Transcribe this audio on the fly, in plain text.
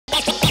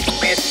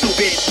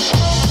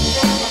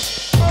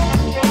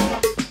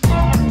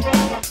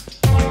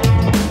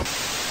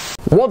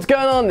What's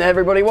going on,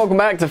 everybody? Welcome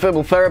back to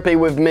Football Therapy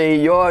with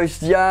me, your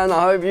host Jan.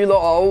 I hope you lot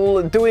are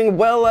all doing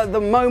well at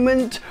the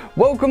moment.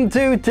 Welcome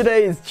to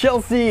today's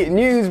Chelsea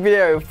news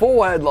video.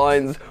 4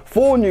 headlines,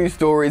 4 news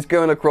stories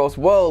going across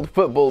world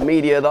football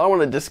media that I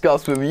want to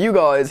discuss with you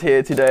guys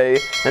here today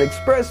and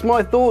express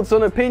my thoughts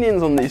and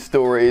opinions on these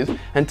stories,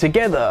 and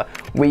together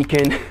we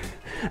can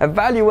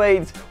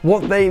evaluate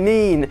what they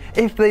mean,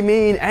 if they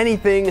mean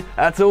anything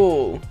at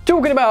all.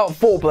 Talking about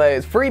 4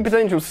 players, 3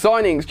 potential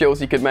signings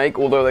Chelsea could make,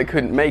 although they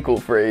couldn't make all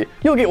 3.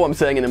 You'll get what I'm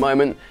saying in a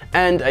moment,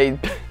 and a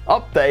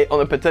update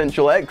on a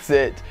potential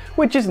exit,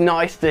 which is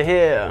nice to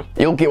hear.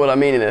 You'll get what I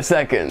mean in a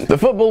second. The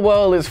football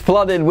world is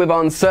flooded with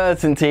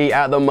uncertainty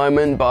at the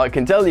moment, but I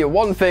can tell you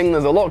one thing,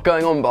 there's a lot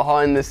going on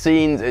behind the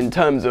scenes in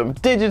terms of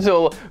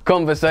digital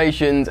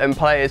conversations and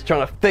players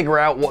trying to figure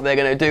out what they're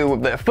going to do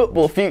with their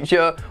football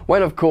future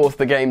when of course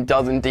the game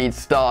does indeed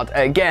start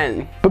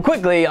again. But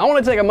quickly, I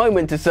want to take a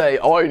moment to say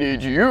I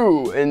need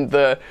you in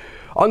the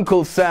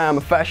Uncle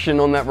Sam fashion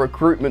on that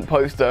recruitment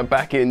poster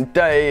back in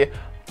day.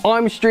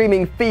 I'm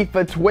streaming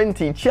FIFA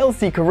 20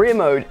 Chelsea career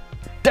mode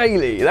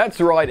daily. That's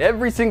right,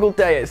 every single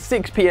day at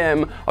 6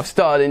 PM I've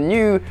started a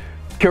new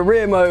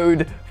career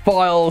mode,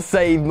 file,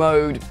 save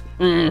mode.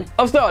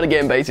 I've started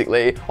again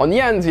basically on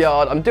Jan's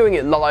Yard. I'm doing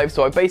it live,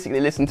 so I basically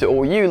listen to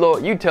all you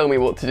lot. You tell me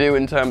what to do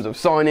in terms of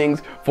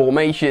signings,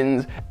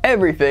 formations,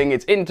 everything.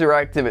 It's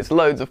interactive, it's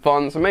loads of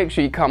fun, so make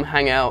sure you come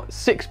hang out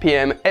 6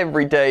 PM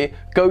every day.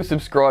 Go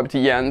subscribe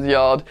to Jan's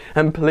Yard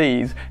and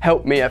please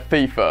help me at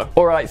FIFA.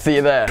 Alright, see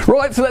you there.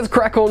 Right, so let's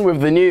crack on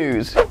with the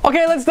news.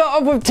 Okay, let's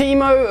start off with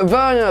Timo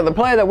Werner, the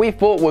player that we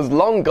thought was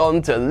long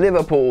gone to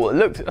Liverpool. It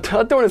looked,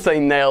 I don't want to say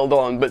nailed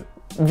on, but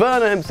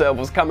Werner himself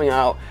was coming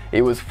out,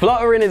 he was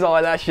fluttering his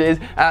eyelashes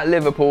at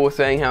Liverpool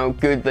saying how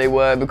good they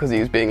were because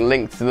he was being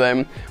linked to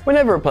them.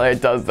 Whenever a player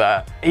does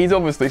that, he's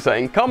obviously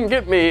saying, come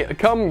get me,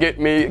 come get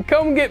me,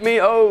 come get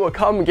me, oh,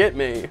 come get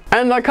me.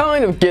 And I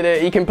kind of get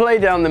it, he can play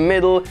down the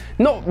middle,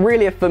 not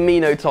really a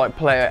Firmino type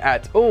player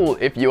at all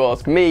if you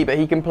ask me, but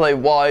he can play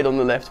wide on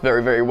the left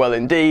very, very well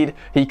indeed.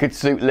 He could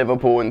suit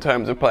Liverpool in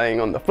terms of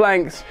playing on the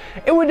flanks.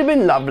 It would have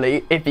been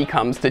lovely if he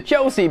comes to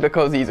Chelsea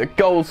because he's a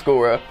goal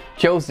scorer.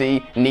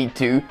 Chelsea need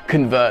to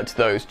convert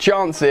those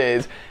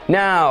chances.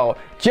 Now,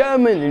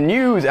 German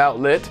news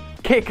outlet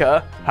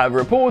Kicker have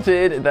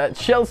reported that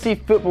Chelsea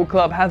Football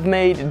Club have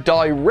made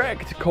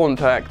direct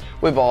contact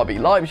with RB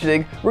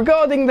Leipzig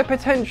regarding the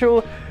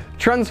potential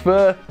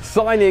transfer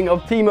signing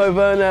of Timo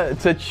Werner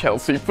to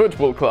Chelsea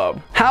Football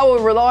Club. How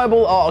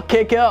reliable are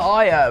Kicker?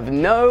 I have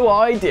no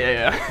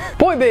idea.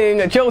 Point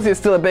being, Chelsea is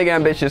still a big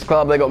ambitious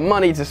club. They got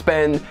money to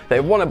spend. They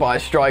want to buy a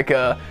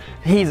striker.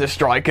 He's a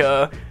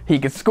striker. He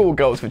could score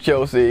goals for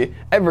Chelsea.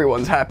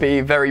 Everyone's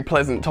happy. Very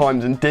pleasant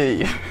times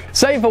indeed.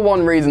 Save for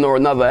one reason or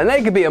another, and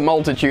there could be a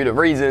multitude of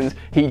reasons.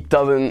 He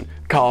doesn't,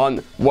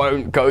 can't,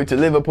 won't go to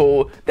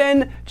Liverpool.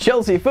 Then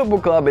Chelsea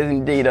Football Club is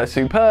indeed a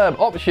superb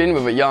option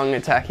with a young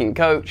attacking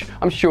coach.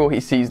 I'm sure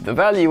he sees the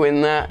value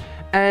in that.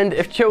 And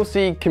if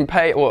Chelsea can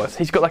pay, well,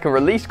 he's got like a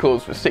release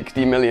clause for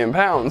 £60 million.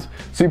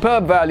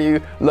 Superb value,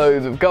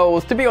 loads of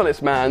goals. To be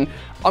honest, man,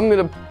 I'm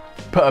going to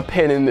put a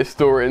pin in this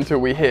story until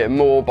we hear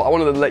more, but I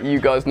wanted to let you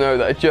guys know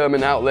that a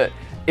German outlet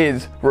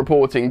is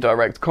reporting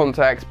direct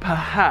contact.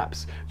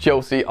 Perhaps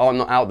Chelsea are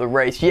not out the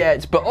race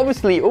yet, but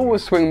obviously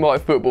always swing by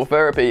Football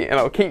Therapy and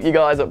I'll keep you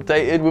guys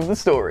updated with the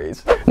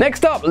stories.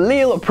 Next up,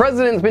 Lille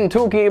president's been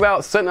talking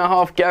about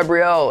centre-half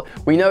Gabriel.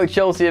 We know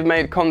Chelsea have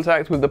made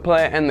contact with the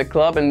player and the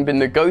club and been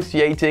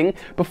negotiating.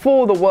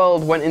 Before the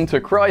world went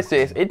into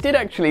crisis, it did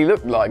actually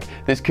look like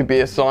this could be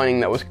a signing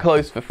that was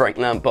close for Frank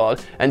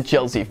Lampard and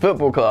Chelsea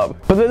Football Club.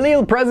 But the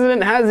Lille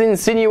president has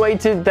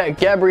insinuated that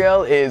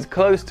Gabriel is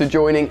close to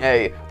joining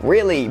a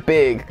really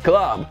big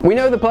club. We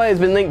know the player's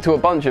been linked to a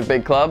bunch of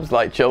big clubs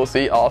like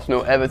Chelsea,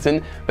 Arsenal,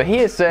 Everton, but he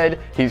has said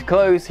he's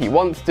close, he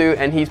wants to,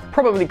 and he's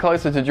probably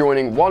closer to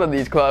joining one of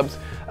these clubs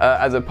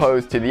as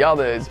opposed to the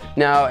others.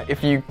 Now,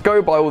 if you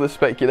go by all the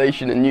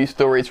speculation and news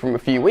stories from a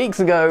few weeks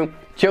ago,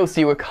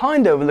 Chelsea were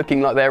kind of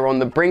looking like they were on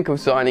the brink of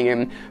signing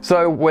him.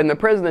 So when the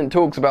president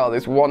talks about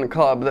this one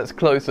club that's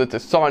closer to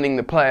signing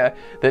the player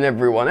than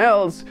everyone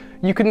else,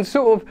 you can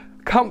sort of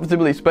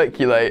comfortably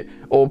speculate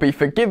or be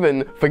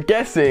forgiven for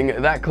guessing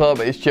that club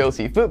is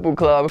Chelsea Football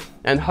Club,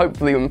 and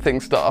hopefully when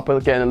things start up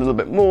again a little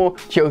bit more,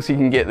 Chelsea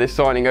can get this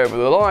signing over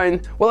the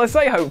line. Well, I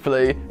say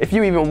hopefully, if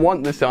you even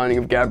want the signing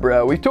of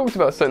Gabriel. We've talked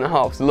about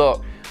centre-halves a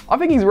lot. I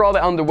think he's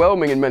rather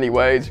underwhelming in many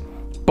ways,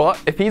 but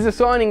if he's a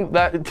signing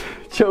that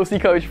Chelsea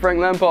coach Frank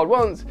Lampard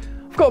wants,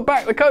 I've got to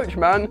back the coach,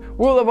 man.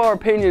 We all have our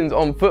opinions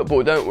on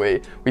football, don't we?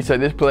 We say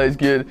this player's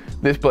good,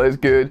 this player's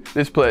good,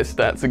 this player's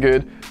stats are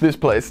good, this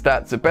player's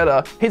stats are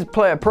better, his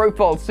player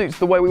profile suits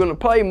the way we want to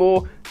play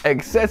more,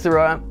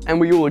 etc. And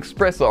we all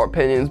express our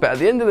opinions, but at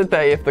the end of the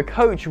day, if the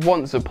coach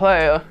wants a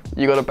player,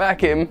 you got to back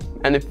him,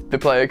 and if the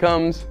player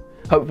comes,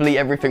 hopefully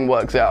everything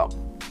works out.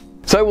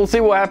 So we'll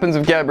see what happens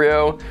with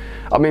Gabriel.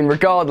 I mean,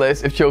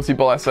 regardless, if Chelsea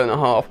buy a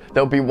centre-half,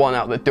 there'll be one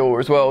out the door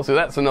as well, so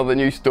that's another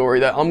news story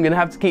that I'm going to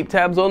have to keep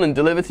tabs on and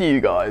deliver to you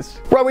guys.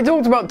 Right, we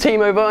talked about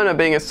Timo Werner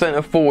being a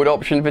centre-forward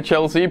option for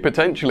Chelsea,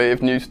 potentially,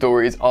 if news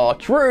stories are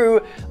true.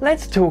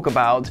 Let's talk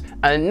about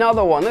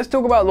another one. Let's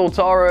talk about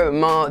Lautaro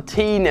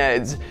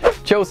Martinez.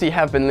 Chelsea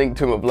have been linked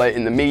to him of late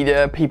in the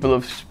media. People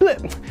have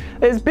split.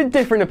 There's been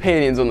different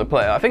opinions on the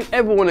player. I think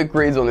everyone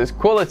agrees on his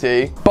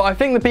quality, but I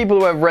think the people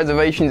who have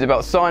reservations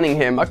about signing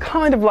him are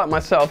kind of like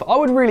myself. I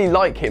would really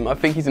like him. I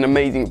think he's an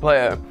amazing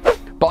player.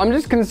 But I'm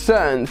just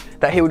concerned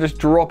that he will just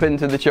drop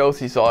into the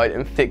Chelsea side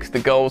and fix the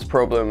goals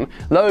problem.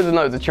 Loads and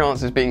loads of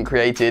chances being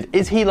created.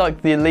 Is he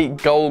like the elite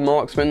goal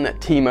marksman that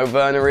Timo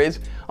Werner is?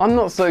 I'm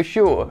not so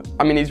sure.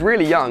 I mean, he's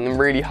really young and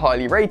really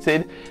highly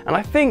rated, and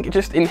I think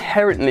just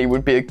inherently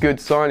would be a good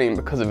signing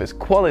because of his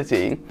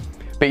quality.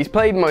 But he's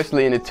played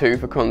mostly in a 2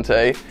 for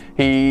Conte.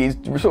 He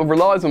sort of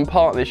relies on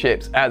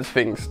partnerships as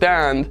things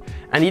stand,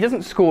 and he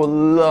doesn't score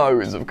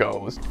loads of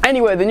goals.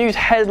 Anyway, the news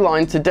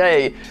headline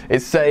today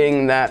is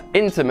saying that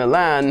Inter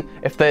Milan,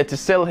 if they're to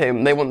sell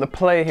him, they want the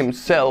player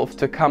himself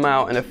to come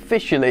out and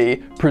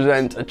officially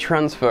present a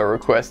transfer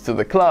request to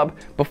the club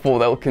before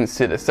they'll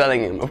consider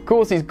selling him. Of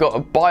course, he's got a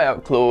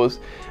buyout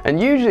clause,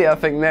 and usually I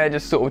think they're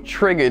just sort of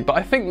triggered, but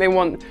I think they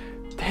want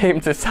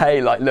him to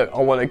say, like, look, I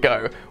want to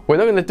go. We're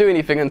not going to do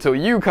anything until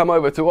you come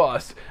over to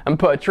us and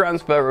put a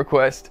transfer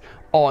request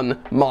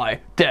on my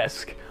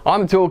desk.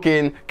 I'm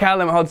talking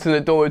Callum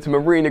Hudson-Odoi to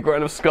Marina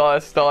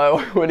Granovskaya style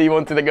when he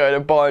wanted to go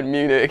to Bayern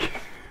Munich.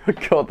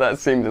 God, that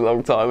seems a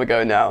long time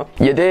ago now.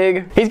 You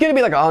dig? He's going to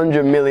be like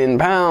 £100 million,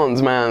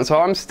 man, so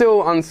I'm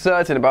still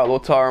uncertain about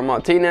Lautaro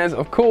Martinez.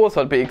 Of course,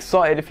 I'd be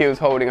excited if he was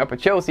holding up a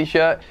Chelsea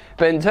shirt,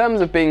 but in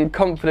terms of being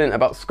confident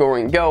about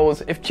scoring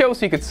goals, if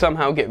Chelsea could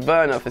somehow get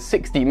Werner for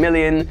 60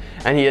 million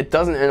and he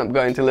doesn't end up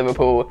going to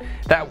Liverpool,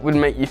 that would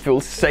make you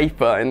feel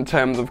safer in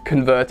terms of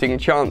converting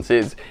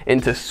chances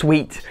into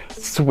sweet,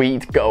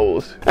 sweet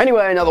goals.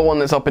 Anyway, another one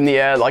that's up in the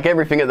air, like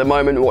everything at the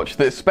moment. Watch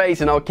this space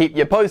and I'll keep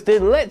you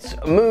posted. Let's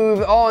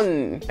move on.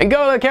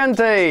 N'golo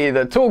KAnte,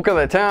 the talk of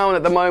the town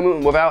at the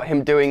moment without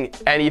him doing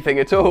anything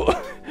at all.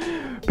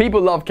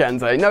 People love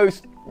KAnte.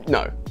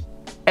 No.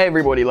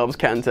 Everybody loves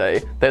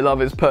KAnte. They love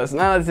his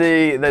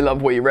personality, they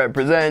love what he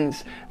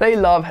represents, they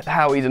love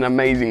how he's an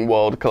amazing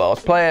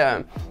world-class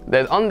player.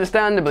 There's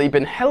understandably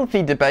been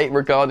healthy debate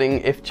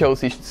regarding if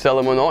Chelsea should sell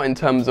him or not in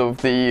terms of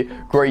the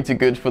greater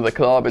good for the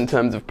club, in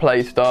terms of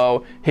play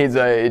style, his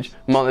age,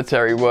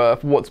 monetary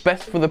worth, what's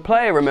best for the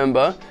player,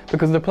 remember,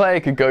 because the player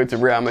could go to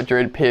Real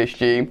Madrid,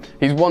 PSG,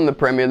 he's won the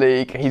Premier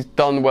League, he's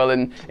done well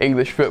in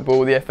English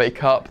football, the FA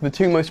Cup, the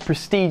 2 most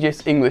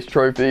prestigious English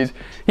trophies.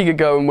 He could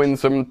go and win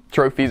some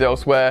trophies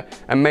elsewhere,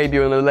 and maybe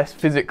in a less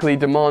physically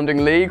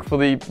demanding league for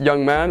the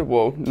young man,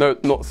 well, no,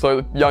 not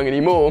so young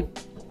anymore,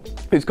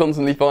 who's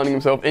constantly finding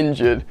himself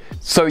injured.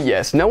 So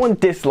yes, no one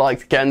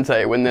dislikes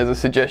KAnte when there's a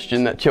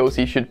suggestion that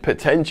Chelsea should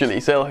potentially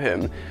sell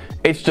him.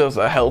 It's just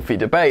a healthy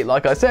debate,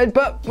 like I said,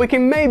 but we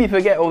can maybe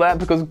forget all that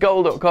because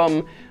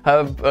Goal.com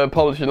have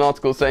published an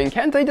article saying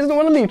KAnte doesn't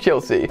want to leave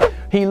Chelsea.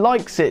 He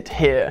likes it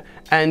here,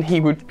 and he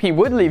would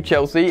leave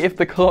Chelsea if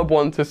the club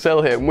wanted to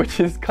sell him, which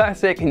is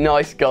classic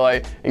nice guy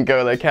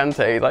N'golo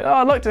KAnte. He's like, oh,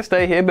 I'd like to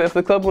stay here, but if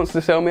the club wants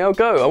to sell me, I'll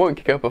go. I won't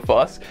kick up a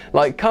fuss.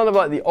 Like, kind of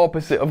like the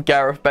opposite of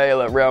Gareth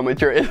Bale at Real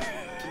Madrid.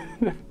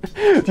 Do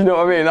you know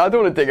what I mean? I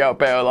don't want to dig out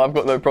Bale. I've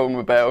got no problem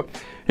with Bale.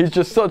 He's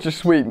just such a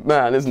sweet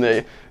man, isn't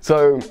he?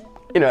 So,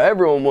 you know,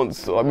 everyone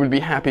would be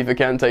happy for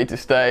KAnte to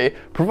stay,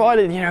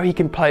 provided, you know, he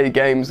can play the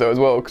games though as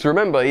well. Because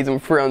remember, he's on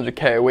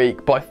 300k a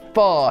week, by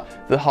far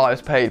the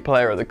highest paid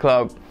player at the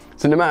club.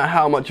 So no matter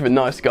how much of a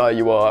nice guy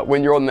you are,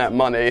 when you're on that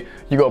money,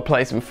 you got to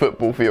play some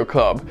football for your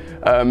club,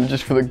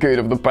 just for the good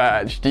of the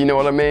badge. Do you know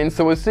what I mean?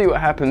 So we'll see what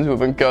happens with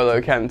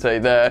N'golo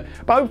KAnte there.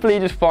 But hopefully he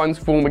just finds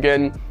form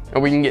again,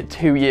 and we can get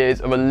 2 years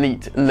of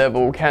elite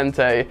level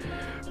KAnte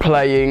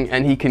playing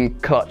and he can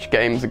clutch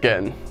games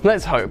again.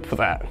 Let's hope for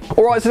that.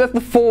 Alright, so that's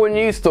the 4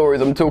 news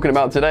stories I'm talking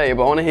about today,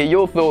 but I want to hear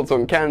your thoughts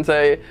on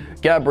KAnte,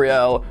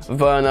 Gabriel,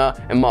 Werner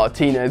and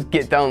Martinez.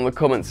 Get down in the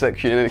comment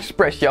section and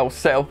express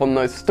yourself on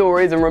those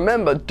stories, and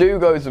remember, do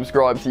go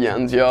subscribe to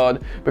Jan's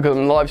Yard because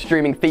I'm live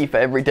streaming FIFA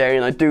every day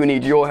and I do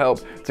need your help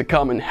to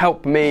come and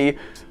help me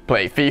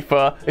play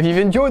FIFA. If you've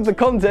enjoyed the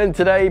content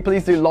today,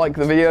 please do like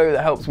the video,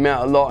 that helps me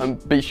out a lot,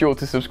 and be sure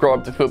to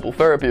subscribe to Football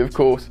Therapy, of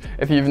course,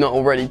 if you've not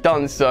already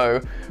done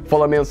so.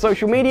 Follow me on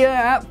social media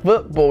at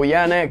Football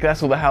Yannick.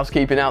 That's all the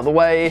housekeeping out of the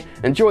way.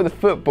 Enjoy the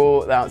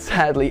football that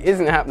sadly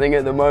isn't happening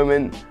at the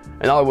moment,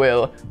 and I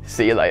will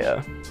see you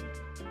later.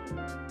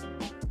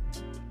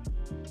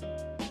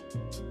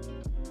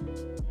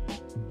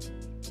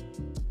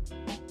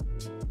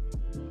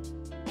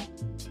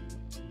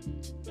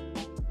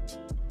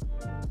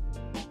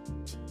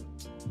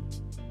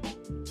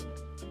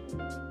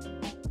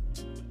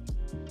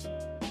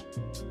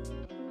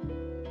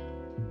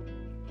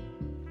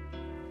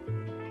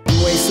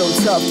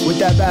 So tough with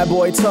that bad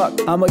boy tuck.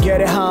 I'ma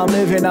get it how I'm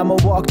living, I'ma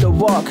walk the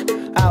walk.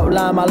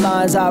 Outline my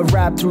lines, I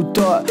rap through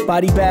thought.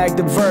 Body bag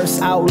the verse,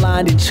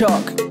 outlined in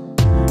chalk.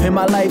 In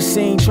my life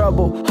seen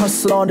trouble,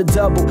 hustle on the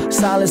double,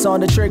 silence on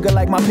the trigger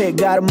like my pick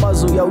got a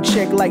muzzle. Yo,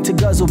 chick like to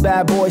guzzle,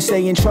 bad boy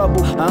stay in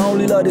trouble. I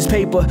only love this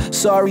paper,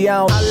 sorry I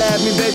don't. I laugh me, baby.